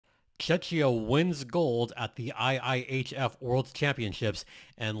Czechia wins gold at the IIHF World Championships,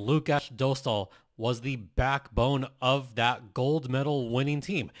 and Lukas Dostal was the backbone of that gold medal winning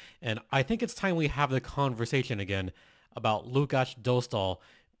team. And I think it's time we have the conversation again about Lukas Dostal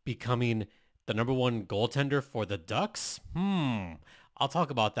becoming the number one goaltender for the Ducks. I'll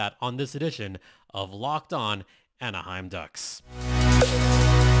talk about that on this edition of Locked On Anaheim Ducks.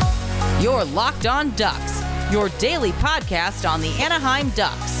 You're Locked On Ducks, your daily podcast on the Anaheim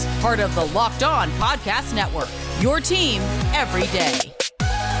Ducks, part of the Locked On Podcast Network, your team every day.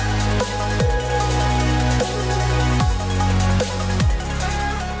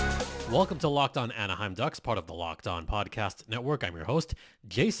 Welcome to Locked On Anaheim Ducks, part of the Locked On Podcast Network. I'm your host,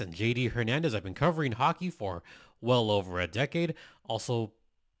 Jason JD Hernandez. I've been covering hockey for well over a decade. Also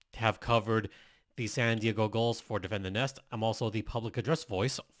have covered the San Diego Gulls for Defend the Nest. I'm also the public address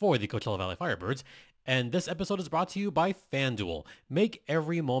voice for the Coachella Valley Firebirds. And this episode is brought to you by FanDuel. Make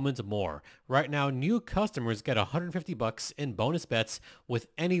every moment more. Right now, new customers get $150 in bonus bets with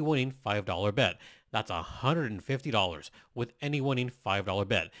any winning $5 bet. That's $150 with any winning $5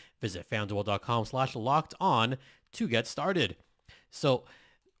 bet. Visit FanDuel.com/locked on to get started. So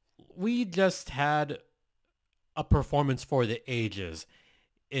we just had a performance for the ages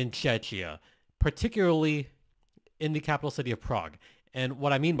in Czechia, particularly in the capital city of Prague. And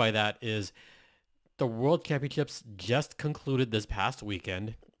what I mean by that is the World Championships just concluded this past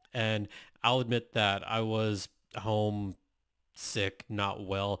weekend, and I'll admit that I was home sick, not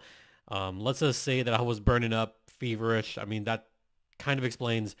well. Let's just say that I was burning up, feverish. I mean, that kind of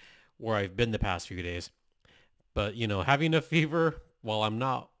explains where I've been the past few days. But, you know, having a fever while I'm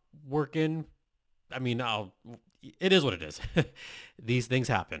not working, I mean, it is what it is. These things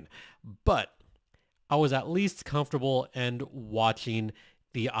happen. But I was at least comfortable and watching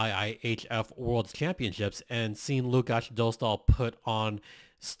the IIHF World Championships and seeing Lukas Dostal put on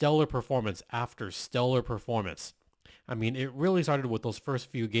stellar performance after stellar performance. I mean, it really started with those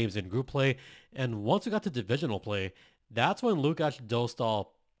first few games in group play, and once we got to divisional play, that's when Lukas Dostal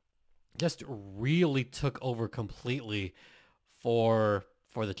just really took over completely for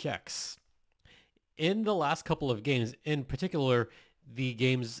the Czechs. In the last couple of games, in particular, the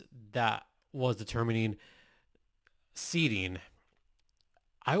games that was determining seeding,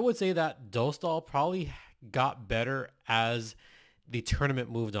 I would say that Dostal probably got better as the tournament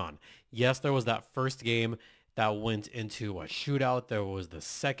moved on. Yes, there was that first game that went into a shootout. There was the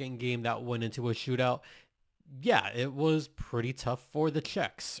second game that went into a shootout. Yeah, it was pretty tough for the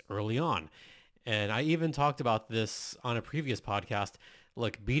Czechs early on. And I even talked about this on a previous podcast.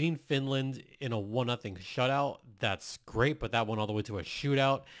 Look, beating Finland in a 1-0 shutout, that's great, but that went all the way to a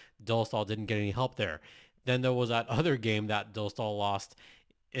shootout. Dostal didn't get any help there. Then there was that other game that Dostal lost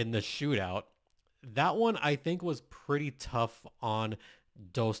in the shootout. That one I think was pretty tough on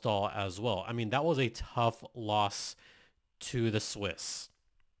Dostal as well. I mean, that was a tough loss to the Swiss.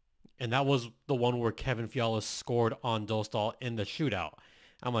 And that was the one where Kevin Fiala scored on Dostal in the shootout.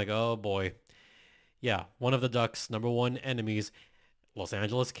 I'm like, oh boy. Yeah, one of the Ducks' number one enemies, Los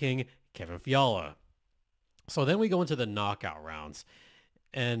Angeles King, Kevin Fiala. So then we go into the knockout rounds.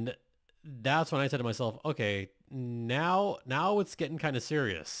 And that's when I said to myself, okay, now it's getting kind of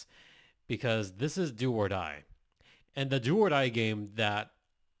serious because this is do or die. And the do or die game that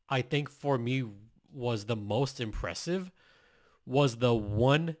I think for me was the most impressive was the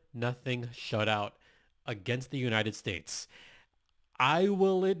 1-0 shutout against the United States. I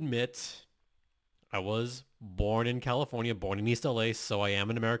will admit I was born in California, born in East LA, so I am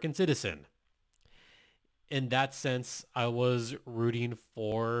an American citizen. In that sense, I was rooting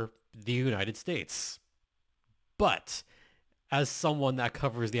for the United States. But as someone that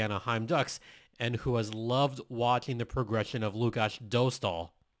covers the Anaheim Ducks and who has loved watching the progression of Lukas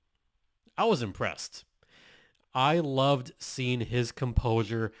Dostal, I was impressed. I loved seeing his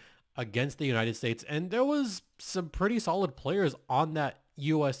composure against the United States, and there was some pretty solid players on that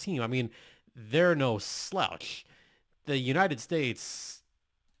U.S. team. I mean, they're no slouch. The United States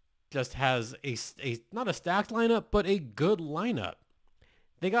just has a not a stacked lineup, but a good lineup.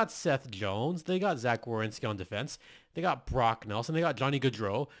 They got Seth Jones. They got Zach Werenski on defense. They got Brock Nelson. They got Johnny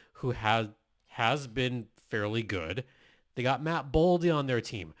Gaudreau, who has been fairly good. They got Matt Boldy on their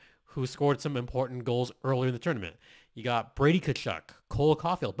team, who scored some important goals earlier in the tournament. You got Brady Tkachuk, Cole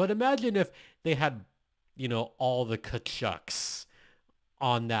Caulfield. But imagine if they had, all the Tkachuks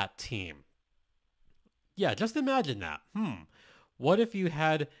on that team. Yeah, just imagine that. What if you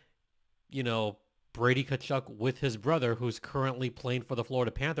had, Brady Tkachuk with his brother, who's currently playing for the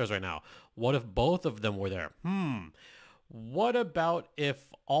Florida Panthers right now? What if both of them were there? What about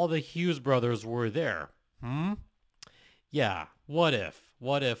if all the Hughes brothers were there? Yeah, what if?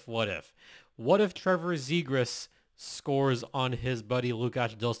 What if? What if Trevor Zegras scores on his buddy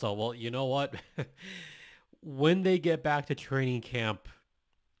Lukas Dostal? Well, you know what? When they get back to training camp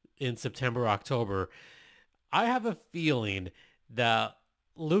in September, October, I have a feeling that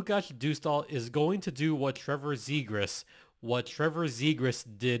Lukas Dostal is going to do what Trevor Zegras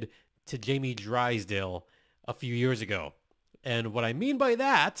did to Jamie Drysdale a few years ago. And what I mean by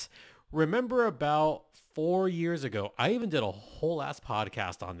that, remember about 4 years ago, I even did a whole ass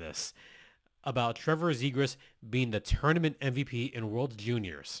podcast on this about Trevor Zegras being the tournament MVP in World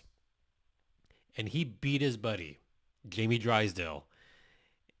Juniors. And he beat his buddy, Jamie Drysdale.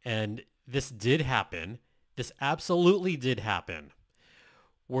 And this did happen. This absolutely did happen.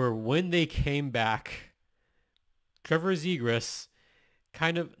 Where when they came back, Trevor Zegras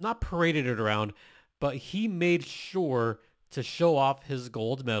kind of not paraded it around, but he made sure to show off his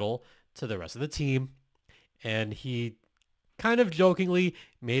gold medal to the rest of the team. And he kind of jokingly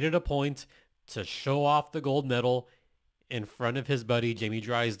made it a point to show off the gold medal in front of his buddy Jamie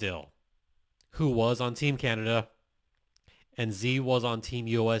Drysdale, who was on Team Canada, and Z was on Team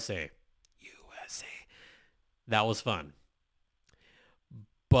USA. That was fun.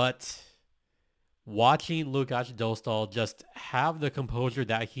 But watching Lukas Dostal just have the composure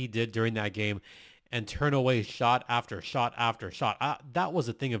that he did during that game and turn away shot after shot after shot, that was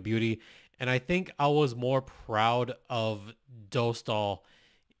a thing of beauty. And I think I was more proud of Dostal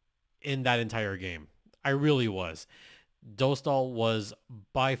in that entire game. I really was. Dostal was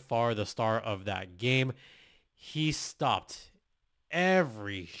by far the star of that game. He stopped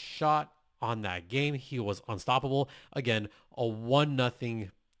every shot on that game. He was unstoppable. Again, a 1-0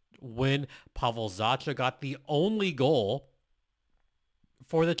 win. Pavel Zacha got the only goal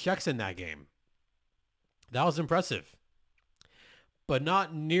for the Czechs in that game. That was impressive, but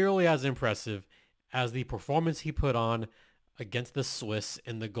not nearly as impressive as the performance he put on against the Swiss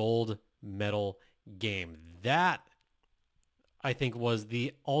in the gold medal game. That, I think, was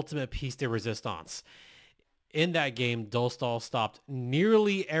the ultimate piece de resistance. In that game, Dostal stopped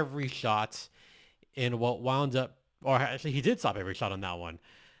nearly every shot in what wound up, or actually he did stop every shot on that one.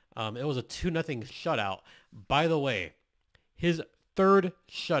 It was a 2-0 shutout. By the way, his third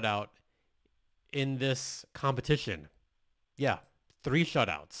shutout in this competition. Yeah, 3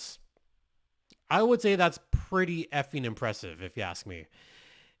 shutouts. I would say that's pretty effing impressive, if you ask me.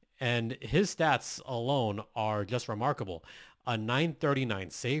 And his stats alone are just remarkable. A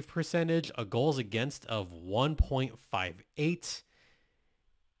 .939 save percentage, a goals against of 1.58.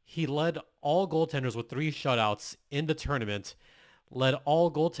 He led all goaltenders with 3 shutouts in the tournament, led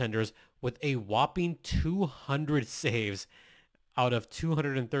all goaltenders with a whopping 200 saves out of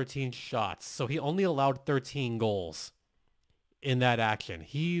 213 shots. So he only allowed 13 goals in that action.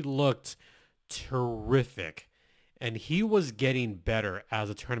 He looked terrific, and he was getting better as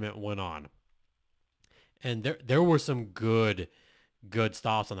the tournament went on. And there were some good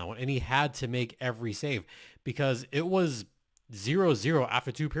stops on that one. And he had to make every save because it was 0-0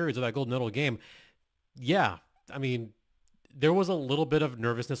 after 2 periods of that gold medal game. Yeah, I mean, there was a little bit of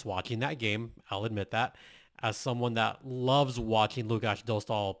nervousness watching that game. I'll admit that. As someone that loves watching Lukas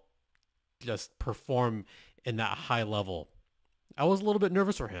Dostal just perform in that high level, I was a little bit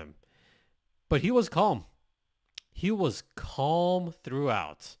nervous for him. But he was calm. He was calm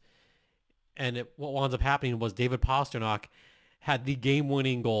throughout. And what wound up happening was David Pastrnak had the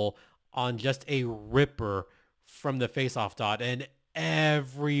game-winning goal on just a ripper from the face-off dot, and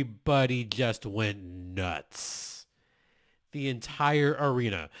everybody just went nuts. The entire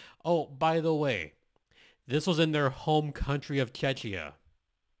arena. Oh, by the way, this was in their home country of Czechia,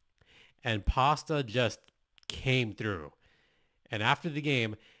 and Pasta just came through. And after the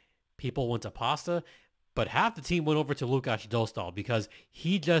game, people went to Pasta, but half the team went over to Lukas Dostal because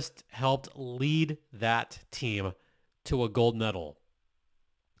he just helped lead that team to a gold medal.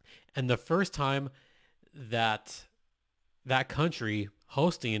 And the first time that that country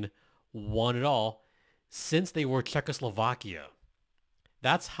hosting won it all since they were Czechoslovakia.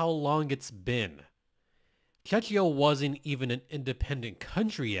 That's how long it's been. Czechia wasn't even an independent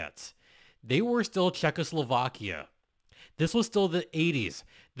country yet. They were still Czechoslovakia. This was still the 80s.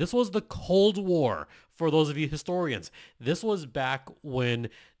 This was the Cold War, for those of you historians. This was back when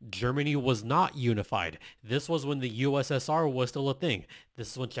Germany was not unified. This was when the USSR was still a thing.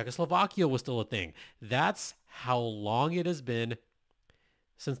 This is when Czechoslovakia was still a thing. That's how long it has been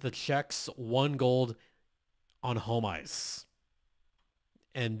since the Czechs won gold on home ice.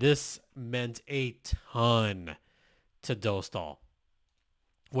 And this meant a ton to Dostal,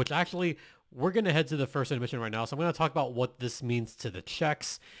 which actually, we're going to head to the first intermission right now. So I'm going to talk about what this means to the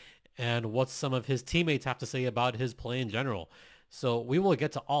Czechs and what some of his teammates have to say about his play in general. So we will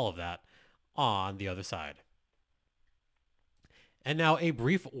get to all of that on the other side. And now a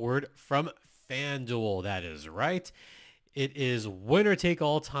brief word from FanDuel. That is right. It is winner take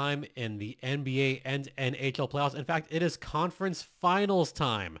all time in the NBA and NHL playoffs. In fact, it is conference finals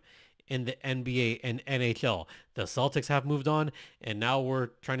time in the NBA and NHL. The Celtics have moved on, and now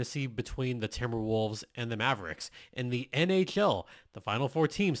we're trying to see between the Timberwolves and the Mavericks. In the NHL, the Final Four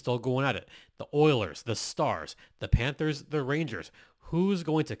teams still going at it. The Oilers, the Stars, the Panthers, the Rangers. Who's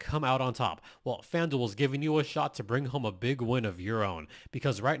going to come out on top? Well, FanDuel is giving you a shot to bring home a big win of your own,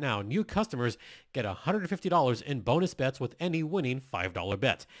 because right now, new customers get $150 in bonus bets with any winning $5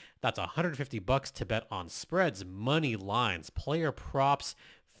 bet. That's $150 to bet on spreads, money lines, player props,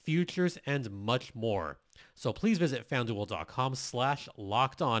 futures, and much more. So please visit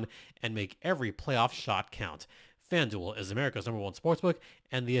FanDuel.com/lockedon and make every playoff shot count. FanDuel is America's #1 sportsbook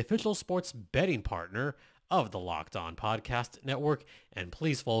and the official sports betting partner of the Locked On Podcast Network. And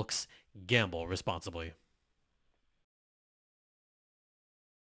please, folks, gamble responsibly.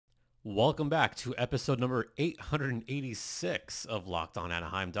 Welcome back to episode number 886 of Locked On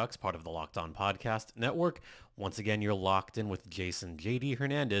Anaheim Ducks, part of the Locked On Podcast Network. Once again, you're locked in with Jason JD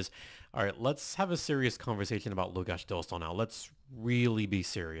Hernandez. All right, let's have a serious conversation about Lukas Dostal now. Let's really be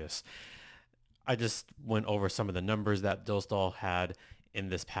serious. I just went over some of the numbers that Dostal had in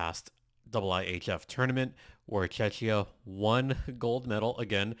this past IIHF tournament, where Czechia won gold medal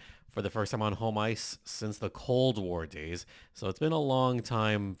again for the first time on home ice since the Cold War days. So it's been a long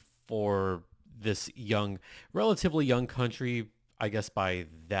time for this young, relatively young country, I guess by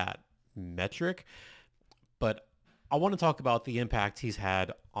that metric. But I want to talk about the impact he's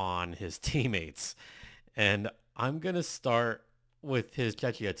had on his teammates. And I'm going to start with his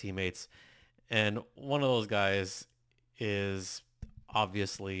Czechia teammates. And one of those guys is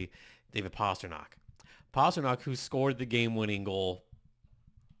obviously David Pastrnak. Pastrnak, who scored the game-winning goal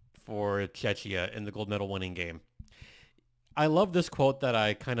for Czechia in the gold medal winning game. I love this quote that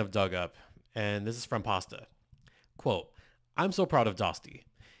I kind of dug up, and this is from Pasta. Quote, "I'm so proud of Dosty.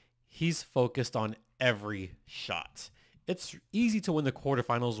 He's focused on every shot. It's easy to win the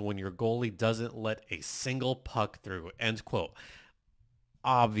quarterfinals when your goalie doesn't let a single puck through." End quote.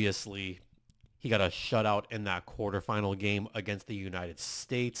 Obviously, he got a shutout in that quarterfinal game against the United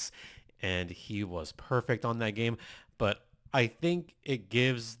States, and he was perfect on that game. But I think it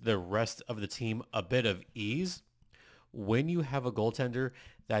gives the rest of the team a bit of ease when you have a goaltender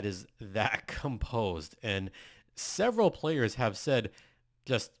that is that composed. And several players have said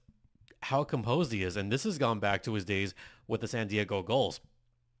just how composed he is. And this has gone back to his days with the San Diego Gulls.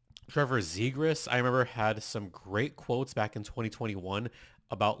 Trevor Zegras, I remember, had some great quotes back in 2021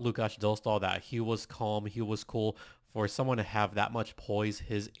 about Lukas Dostal, that he was calm, he was cool. For someone to have that much poise,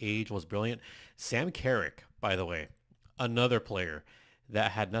 his age was brilliant. Sam Carrick, by the way, another player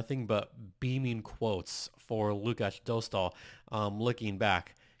that had nothing but beaming quotes for Lukas Dostal. Looking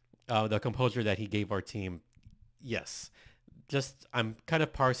back, the composure that he gave our team, yes. Just, I'm kind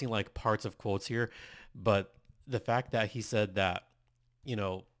of parsing like parts of quotes here, but the fact that he said that, you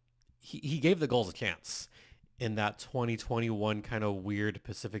know, he gave the Gulls a chance in that 2021 kind of weird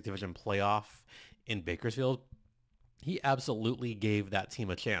Pacific Division playoff in Bakersfield. He absolutely gave that team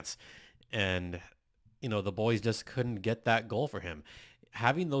a chance. And, you know, the boys just couldn't get that goal for him.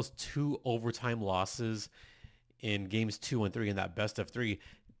 Having those 2 overtime losses in games 2 and 3 in that best of 3,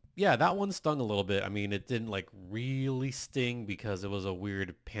 yeah, that one stung a little bit. I mean, it didn't like really sting because it was a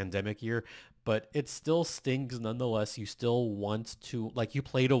weird pandemic year, but it still stings nonetheless. You still want to, like, you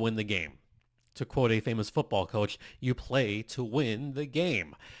play to win the game. To quote a famous football coach, you play to win the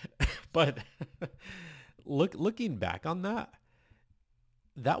game. But looking back on that,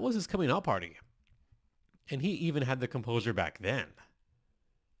 that was his coming out party. And he even had the composure back then.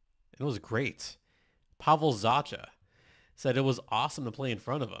 It was great. Pavel Zacha said it was awesome to play in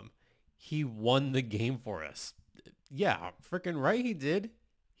front of him. He won the game for us. Yeah, freaking right he did.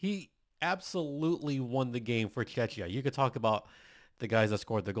 He absolutely won the game for Czechia. You could talk about the guys that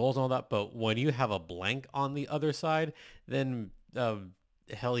scored the goals and all that, but when you have a blank on the other side, then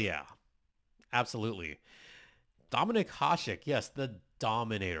hell yeah. Absolutely. Dominik Hasek, yes, the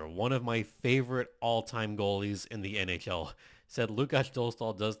Dominator, one of my favorite all-time goalies in the NHL, said Lukas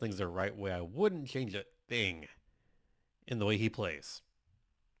Dostal does things the right way. I wouldn't change a thing in the way he plays.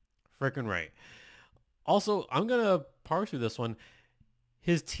 Frickin' right. Also, I'm going to parse through this one.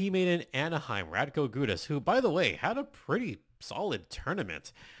 His teammate in Anaheim, Radko Gudas, who, by the way, had a pretty solid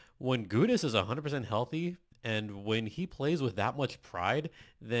tournament. When Gudas is 100% healthy and when he plays with that much pride,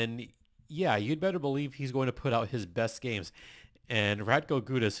 then yeah, you'd better believe he's going to put out his best games. And Radko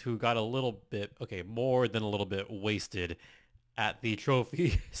Gudas, who got a little bit, okay, more than a little bit wasted at the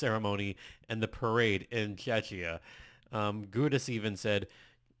trophy ceremony and the parade in Czechia. Gudis even said,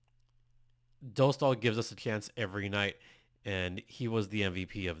 Dostal gives us a chance every night, and he was the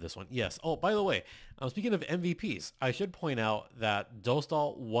MVP of this one. Yes. Oh, by the way, speaking of MVPs, I should point out that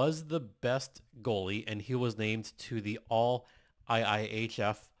Dostal was the best goalie, and he was named to the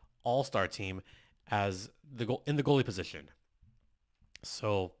All-IIHF All-Star team as in the goalie position.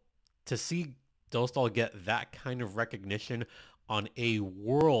 So to see Dostal get that kind of recognition on a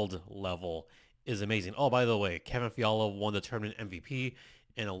world level is amazing. Oh, by the way, Kevin Fiala won the tournament MVP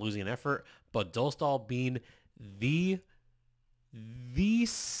in a losing effort, but Dostal being the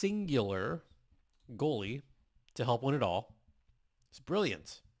singular goalie to help win it all is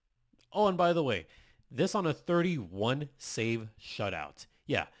brilliant. Oh, and by the way, this on a 31 save shutout.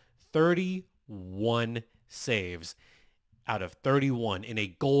 Yeah, 31 saves out of 31 in a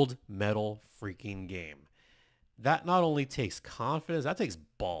gold medal freaking game. That not only takes confidence, that takes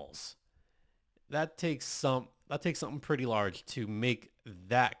balls. That takes something pretty large to make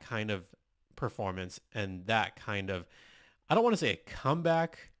that kind of performance and that kind of, I don't want to say a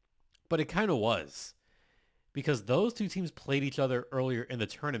comeback, but it kind of was. Because those two teams played each other earlier in the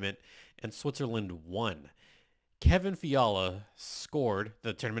tournament and Switzerland won. Kevin Fiala scored,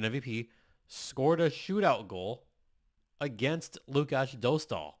 the tournament MVP, scored a shootout goal against Lukas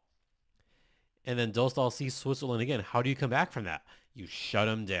Dostal. And then Dostal sees Switzerland again. How do you come back from that? You shut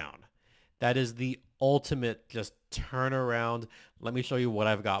him down. That is the ultimate just turn around, let me show you what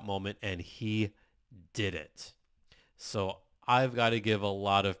I've got moment, and he did it. So I've got to give a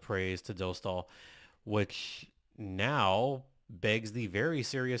lot of praise to Dostal, which now begs the very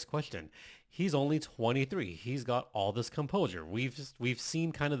serious question. He's only 23. He's got all this composure. We've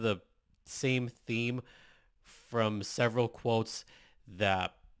seen kind of the same theme from several quotes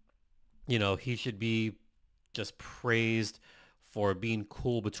that, you know, he should be just praised for being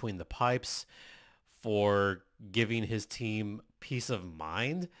cool between the pipes, for giving his team peace of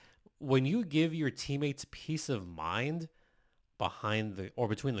mind. When you give your teammates peace of mind behind the or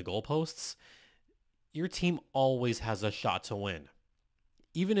between the goalposts, your team always has a shot to win.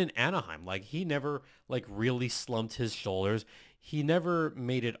 Even in Anaheim, like he never really slumped his shoulders. He never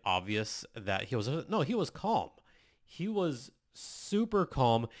made it obvious that he was calm. He was super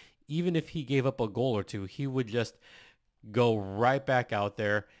calm. Even if he gave up a goal or two, he would just go right back out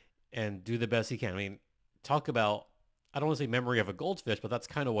there and do the best he can. I mean, talk about, I don't want to say memory of a goldfish, but that's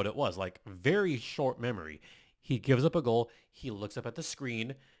kind of what it was. Like very short memory. He gives up a goal. He looks up at the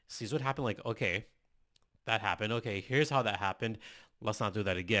screen, sees what happened. Like, okay, that happened. Okay, here's how that happened. Let's not do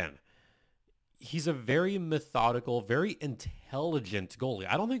that again. He's a very methodical, very intelligent goalie.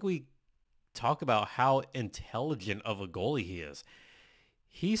 I don't think we talk about how intelligent of a goalie he is.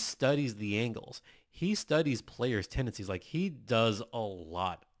 He studies the angles. He studies players' tendencies. Like he does a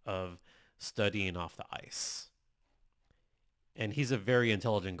lot of studying off the ice. And he's a very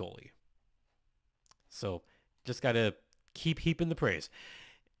intelligent goalie. So just got to keep heaping the praise.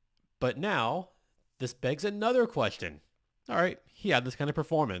 But now this begs another question. All right, he had this kind of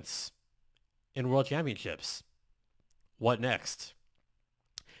performance in World Championships. What next?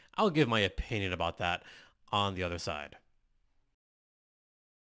 I'll give my opinion about that on the other side.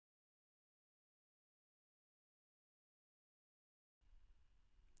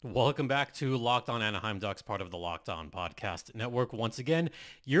 Welcome back to Locked On Anaheim Ducks, part of the Locked On Podcast Network. Once again,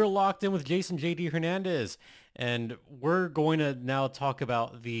 you're locked in with Jason JD Hernandez, and we're going to now talk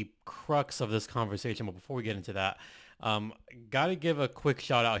about the crux of this conversation. But before we get into that, got to give a quick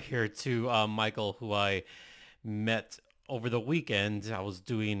shout out here to Michael, who I met over the weekend. I was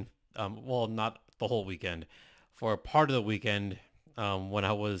doing, well, not the whole weekend, for a part of the weekend when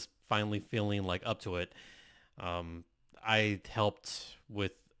I was finally feeling like up to it. I helped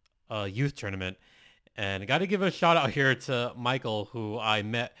with a youth tournament, and I got to give a shout out here to Michael, who I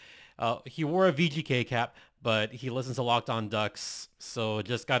met. He wore a VGK cap, but he listens to Locked On Ducks, so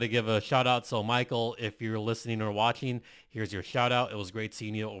just got to give a shout out. So Michael, if you're listening or watching, here's your shout out. It was great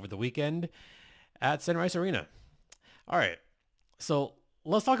seeing you over the weekend at Center Ice Arena. All right, so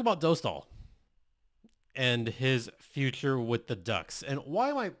let's talk about Dostal and his future with the Ducks. And why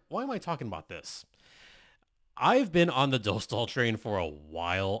am I talking about this? I've been on the Dostal train for a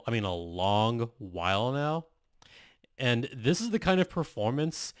while. I mean, a long while now. And this is the kind of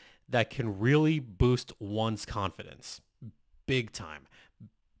performance that can really boost one's confidence. Big time.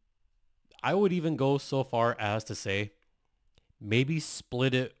 I would even go so far as to say, maybe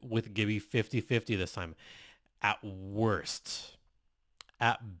split it with Gibby 50-50 this time. At worst.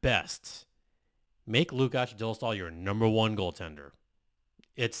 At best. Make Lukas Dostal your number one goaltender.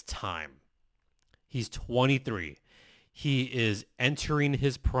 It's time. He's 23. He is entering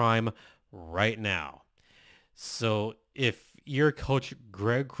his prime right now. So if you're Coach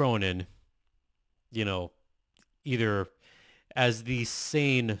Greg Cronin, either as the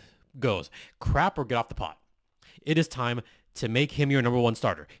saying goes, crap or get off the pot. It is time to make him your number one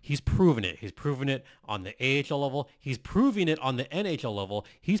starter. He's proven it. He's proven it on the AHL level. He's proving it on the NHL level.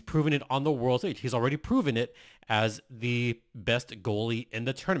 He's proven it on the world stage. He's already proven it as the best goalie in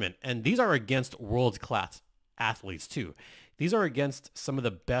the tournament. And these are against world-class athletes too. These are against some of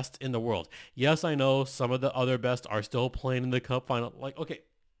the best in the world. Yes, I know some of the other best are still playing in the cup final. Like, okay,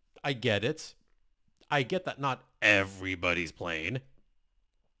 I get it. I get that not everybody's playing.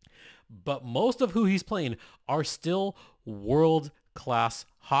 But most of who he's playing are still world-class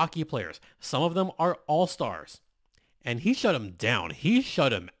hockey players. Some of them are all-stars. And he shut them down. He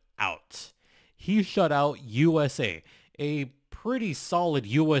shut them out. He shut out USA, a pretty solid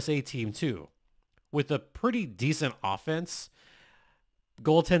USA team too, with a pretty decent offense.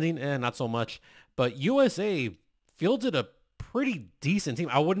 Goaltending, not so much. But USA fielded a pretty decent team.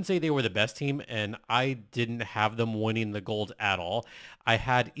 I wouldn't say they were the best team, and I didn't have them winning the gold at all. I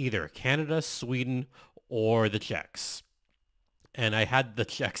had either Canada, Sweden, or the Czechs. And I had the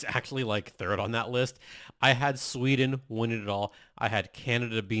Czechs actually like third on that list. I had Sweden winning it all. I had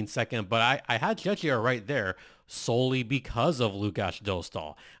Canada being second, but I had Czechia right there solely because of Lukas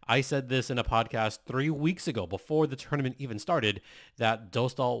Dostal. I said this in a podcast 3 weeks ago before the tournament even started that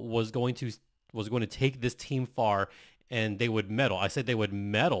Dostal was going to take this team far and they would medal. I said they would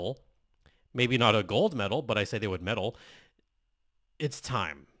medal, maybe not a gold medal, but I said they would medal. It's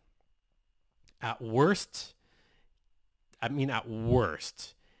time. At worst,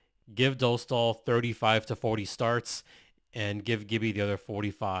 give Dostal 35 to 40 starts and give Gibby the other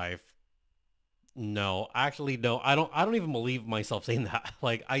 45. No, actually, no. I don't even believe myself saying that.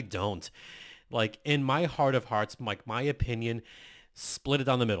 Like, I don't. Like, in my heart of hearts, like, my opinion, split it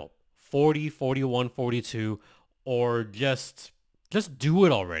down the middle. 40, 41, 42, or just do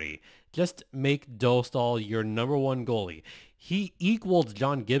it already. Just make Dostal your number one goalie. He equaled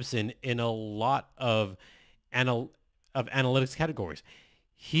John Gibson in a lot of analytics categories.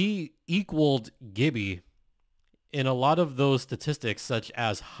 He equaled Gibby in a lot of those statistics, such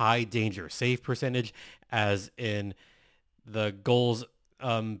as high danger save percentage, as in the goals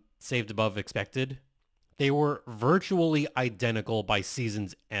saved above expected. They were virtually identical by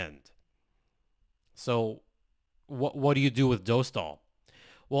season's end. So what do you do with Dostal?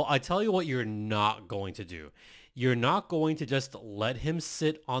 Well, I tell you what you're not going to do. You're not going to just let him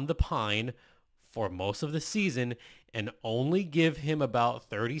sit on the pine for most of the season and only give him about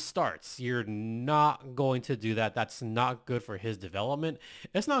 30 starts. You're not going to do that. That's not good for his development.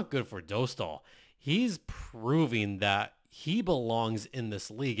 It's not good for Dostal. He's proving that he belongs in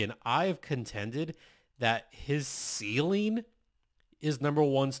this league, and I've contended that his ceiling is number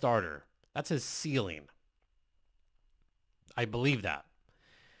one starter. That's his ceiling. I believe that.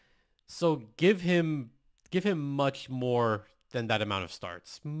 So give him much more than that amount of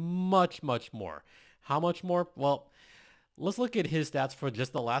starts. Much, much more. How much more? Well, let's look at his stats for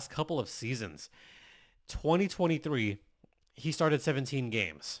just the last couple of seasons. 2023, he started 17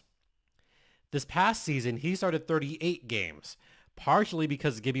 games. This past season, he started 38 games, partially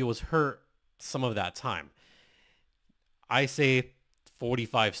because Gibby was hurt some of that time. I say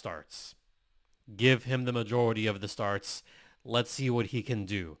 45 starts. Give him the majority of the starts. Let's see what he can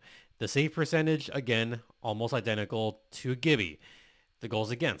do. The save percentage, again, almost identical to Gibby. The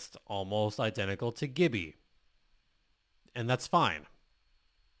goals against, almost identical to Gibby. And that's fine.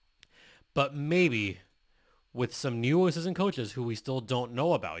 But maybe with some new assistant coaches who we still don't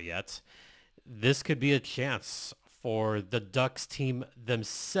know about yet, this could be a chance for the Ducks team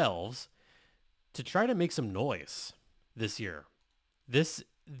themselves to try to make some noise this year. This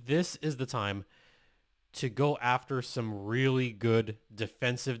is the time to go after some really good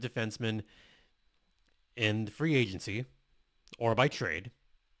defensive defensemen in free agency or by trade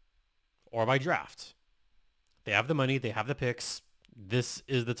or by draft. They have the money. They have the picks. This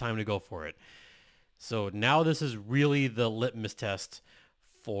is the time to go for it. So now this is really the litmus test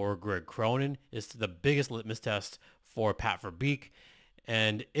for Greg Cronin. It's the biggest litmus test for Pat Verbeek.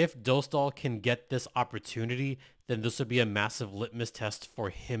 And if Dostal can get this opportunity, then this would be a massive litmus test for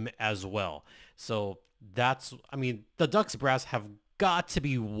him as well. So the Ducks brass have got to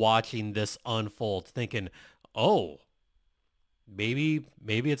be watching this unfold, thinking, oh, maybe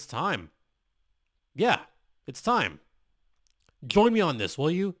it's time. Yeah, it's time. Join me on this, will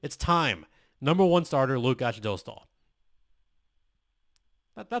you? It's time. Number one starter, Lukas Dostal.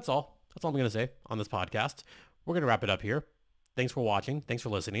 That's all. That's all I'm going to say on this podcast. We're going to wrap it up here. thanks for watching. Thanks for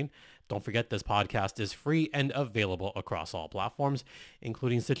listening. Don't forget this podcast is free and available across all platforms,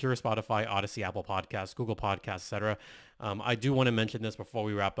 including Stitcher, Spotify, Odyssey, Apple Podcasts, Google Podcasts, etc. I do want to mention this before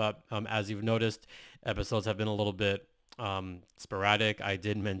we wrap up. As you've noticed, episodes have been a little bit sporadic. I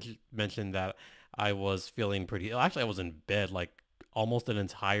did mention that I was feeling pretty ill. Actually, I was in bed like almost an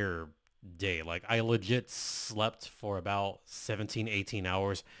entire day. Like I legit slept for about 17, 18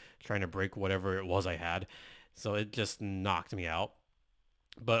 hours trying to break whatever it was I had. So it just knocked me out.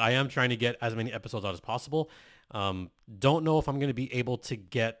 But I am trying to get as many episodes out as possible. Don't know if I'm going to be able to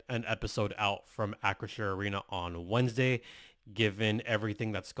get an episode out from Acrisure Arena on Wednesday, given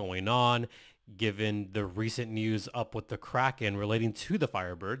everything that's going on, given the recent news up with the Kraken relating to the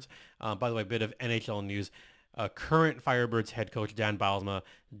Firebirds. By the way, a bit of NHL news. Current Firebirds head coach Dan Bylsma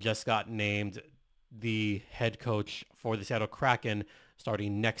just got named the head coach for the Seattle Kraken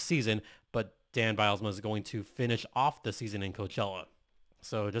starting next season, but Dan Bylsma is going to finish off the season in Coachella.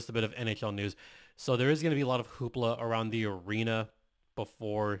 So just a bit of NHL news. So there is going to be a lot of hoopla around the arena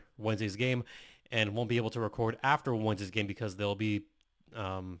before Wednesday's game, and won't be able to record after Wednesday's game because there'll be,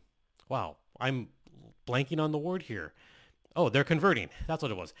 wow, I'm blanking on the word here. Oh, they're converting. That's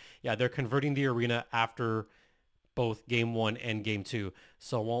what it was. Yeah, they're converting the arena after both game 1 and game 2.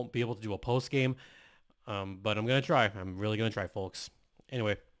 So I won't be able to do a post game, but I'm going to try. I'm really going to try, folks.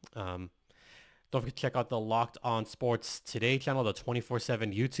 Anyway, don't forget to check out the Locked On Sports Today channel, the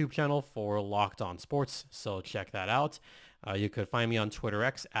 24/7 YouTube channel for Locked On Sports. So check that out. You could find me on Twitter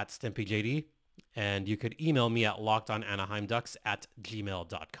X at StimpyJD, and you could email me at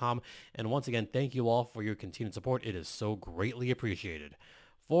lockedonanaheimducks@gmail.com. And once again, thank you all for your continued support. It is so greatly appreciated.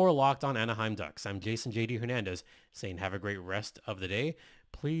 For Locked On Anaheim Ducks, I'm Jason JD Hernandez saying have a great rest of the day.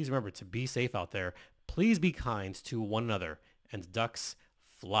 Please remember to be safe out there. Please be kind to one another, and Ducks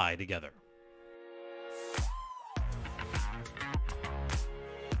fly together.